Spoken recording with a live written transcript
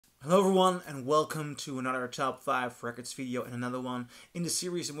Hello everyone and welcome to another Top 5 Records video and another one in the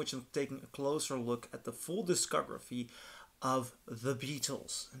series in which I'm taking a closer look at the full discography of the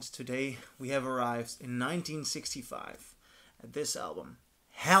Beatles. And today we have arrived in 1965 at this album,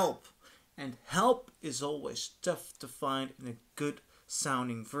 Help! And Help is always tough to find in a good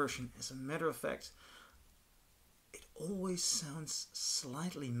sounding version. As a matter of fact, it always sounds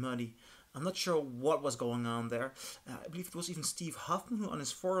slightly muddy. I'm not sure what was going on there. I believe it was even Steve Hoffman who on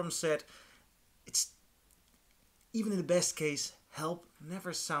his forum said, it's even in the best case, Help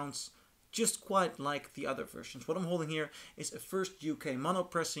never sounds just quite like the other versions. What I'm holding here is a first UK mono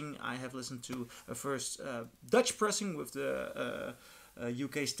pressing. I have listened to a first Dutch pressing with the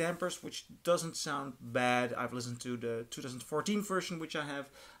UK stampers, which doesn't sound bad. I've listened to the 2014 version, which I've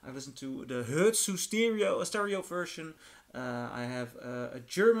listened to the Hertz stereo version. I have a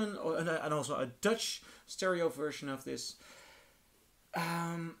German and also a Dutch stereo version of this.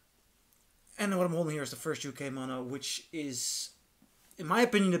 And what I'm holding here is the first UK mono, which is, in my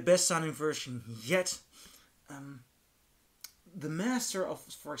opinion, the best sounding version yet. The master of,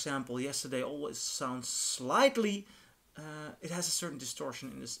 for example, Yesterday always sounds slightly. It has a certain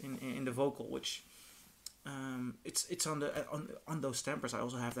distortion in the vocal, which it's on those stampers. I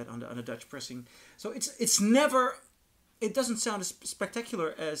also have that on the Dutch pressing. So it's never. It doesn't sound as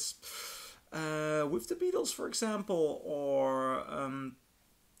spectacular as with the Beatles, for example, or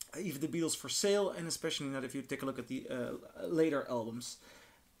even the Beatles for Sale, and especially not if you take a look at the later albums.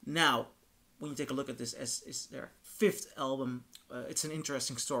 Now, when you take a look at this as is their fifth album, it's an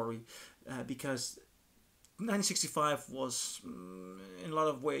interesting story because 1965 was, in a lot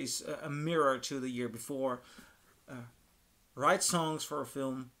of ways, a mirror to the year before. Write songs for a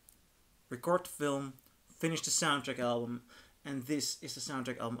film, record the film, finish the soundtrack album, and this is the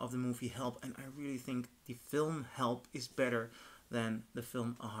soundtrack album of the movie Help. And I really think the film Help is better than the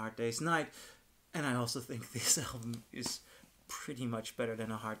film A Hard Day's Night. And I also think this album is pretty much better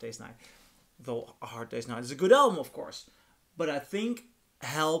than A Hard Day's Night. Though A Hard Day's Night is a good album, of course. But I think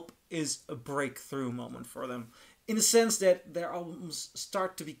Help is a breakthrough moment for them, in the sense that their albums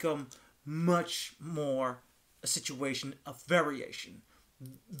start to become much more a situation of variation.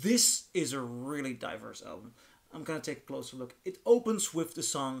 This is a really diverse album. I'm gonna take a closer look. It opens with the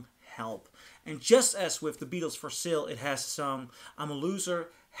song Help. And just as with the Beatles for Sale, it has the song I'm a Loser.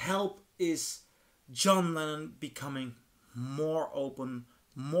 Help is John Lennon becoming more open,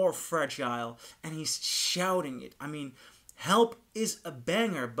 more fragile, and he's shouting it. I mean, Help is a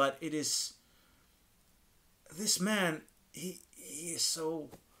banger, but it is... This man, he's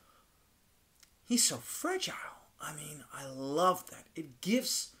so fragile. I mean, I love that. It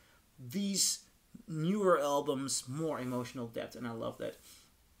gives these newer albums more emotional depth, and I love that.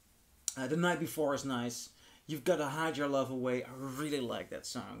 The Night Before is nice. You've Got to Hide Your Love Away. I really like that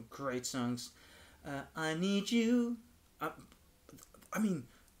song. Great songs. I Need You. I mean,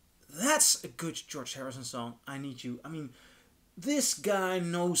 that's a good George Harrison song. I Need You. I mean, this guy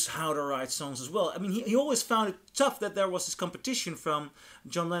knows how to write songs as well. I mean, he always found it tough that there was this competition from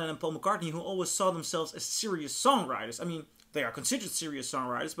John Lennon and Paul McCartney, who always saw themselves as serious songwriters. I mean, they are considered serious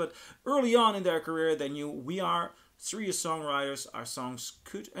songwriters, but early on in their career, they knew we are serious songwriters. Our songs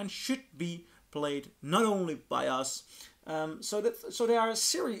could and should be played not only by us. So they are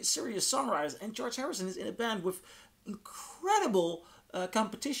serious songwriters. And George Harrison is in a band with incredible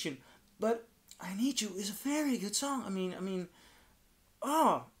competition. But I Need You is a very good song. I mean,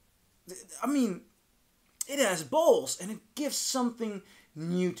 it has balls and it gives something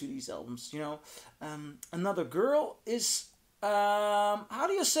new to these albums. You know, Another Girl is how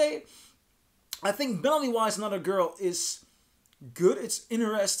do you say? I think melody-wise, Another Girl is good. It's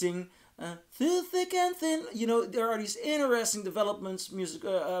interesting. Through thick and thin, you know, there are these interesting developments,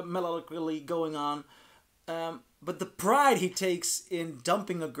 melodically going on. But the pride he takes in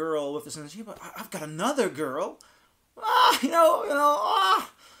dumping a girl with the sense, yeah, but I've got another girl.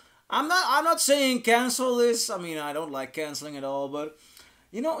 I'm not saying cancel this. I mean, I don't like canceling at all, but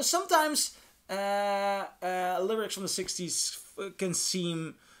sometimes lyrics from the '60s can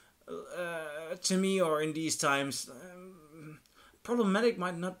seem to me, or in these times, problematic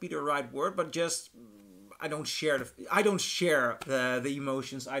might not be the right word, but just I don't share the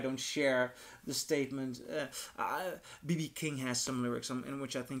emotions. I don't share the statement. B.B. King has some lyrics in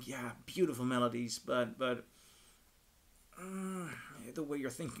which I think, yeah, beautiful melodies, but the way you're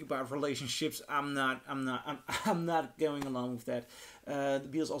thinking about relationships, I'm not going along with that. The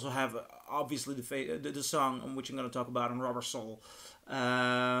Beatles also have obviously the song on which I'm going to talk about on Rubber Soul. You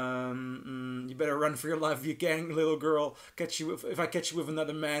better run for your life if you can, little girl. If I catch you with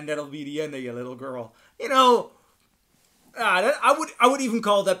another man, that'll be the end of you, little girl. I would even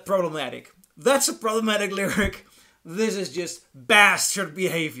call that problematic. That's a problematic lyric. This is just bastard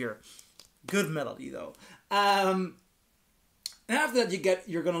behavior. Good melody though. And after that,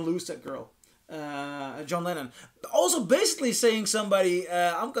 you're gonna lose that girl, John Lennon. Also, basically saying somebody,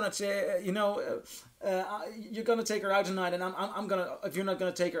 I'm gonna say, you're gonna take her out tonight, and I'm gonna. If you're not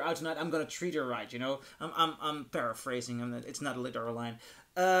gonna take her out tonight, I'm gonna treat her right. I'm paraphrasing him. It's not a literal line.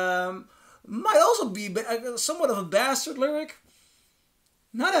 Might also be somewhat of a bastard lyric.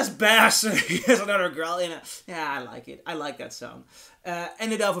 Not as bastard as Another Girl. Yeah, I like it. I like that song.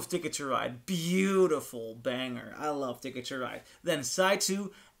 Ended off with Ticket to Ride. Beautiful banger. I love Ticket to Ride. Then side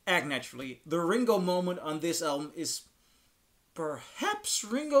 2, Act Naturally. The Ringo moment on this album is perhaps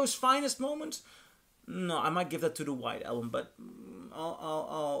Ringo's finest moment. No, I might give that to the White Album, but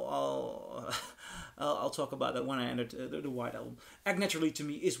I'll talk about that when I enter the White Album. Act Naturally to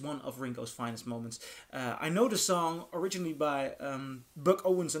me is one of Ringo's finest moments. I know the song originally by Buck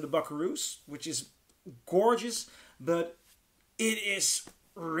Owens and the Buckaroos, which is gorgeous, but it is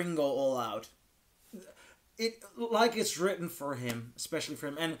Ringo all out. It's written for him, especially for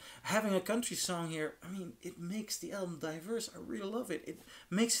him. And having a country song here, I mean, it makes the album diverse. I really love it. It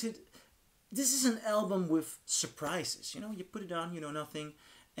makes it... This is an album with surprises. You put it on, you know nothing.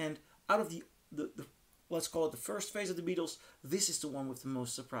 And out of the let's call it the first phase of the Beatles, this is the one with the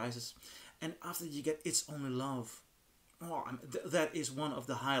most surprises. And after you get It's Only Love, that is one of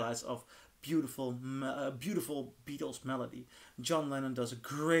the highlights of beautiful Beatles melody. John Lennon does a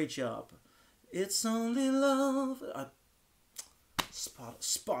great job. It's Only Love.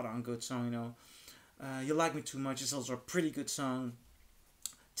 Spot on good song, You Like Me Too Much is also a pretty good song.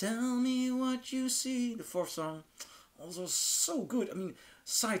 Tell Me What You See, the 4th song, also so good. I mean,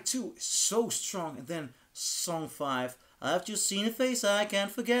 side 2 is so strong. And then song 5, I've Just Seen a Face I Can't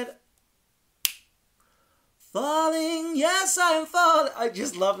Forget. Falling, yes, I'm falling. I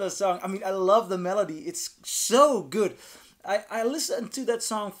just love that song. I mean, I love the melody. It's so good. I listened to that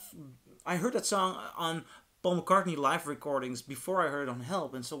song. I heard that song on Paul McCartney live recordings before I heard it on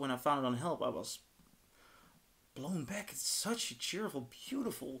Help. And so when I found it on Help, I was blown back. It's such a cheerful,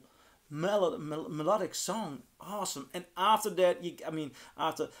 beautiful, melodic song. Awesome. And after that,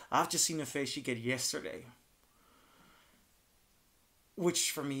 after I've Just Seen a Face, you get Yesterday,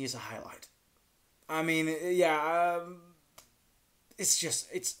 which for me is a highlight. I mean, yeah,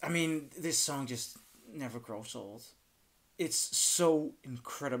 this song just never grows old. It's so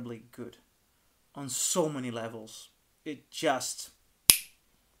incredibly good on so many levels. It just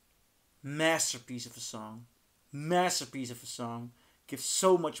masterpiece of a song. Masterpiece of a song. Gives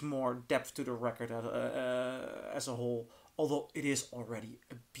so much more depth to the record as a whole. Although it is already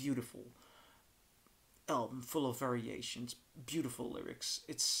a beautiful album full of variations, beautiful lyrics.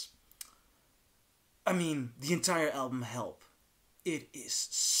 The entire album Help. It is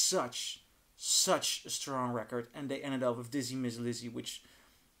such a strong record, and they ended up with Dizzy Miss Lizzy, which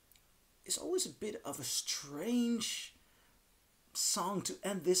is always a bit of a strange song to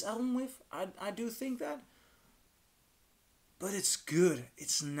end this album with. I do think that. But it's good.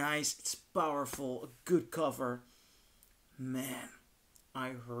 It's nice. It's powerful. A good cover. Man,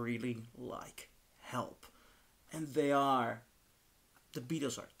 I really like Help. And the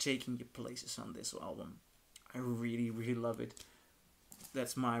Beatles are taking you places on this album. I really, really love it.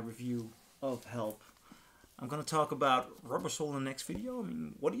 That's my review of Help. I'm going to talk about Rubber Soul in the next video. I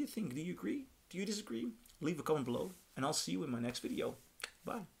mean, what do you think? Do you agree? Do you disagree? Leave a comment below. And I'll see you in my next video.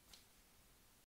 Bye.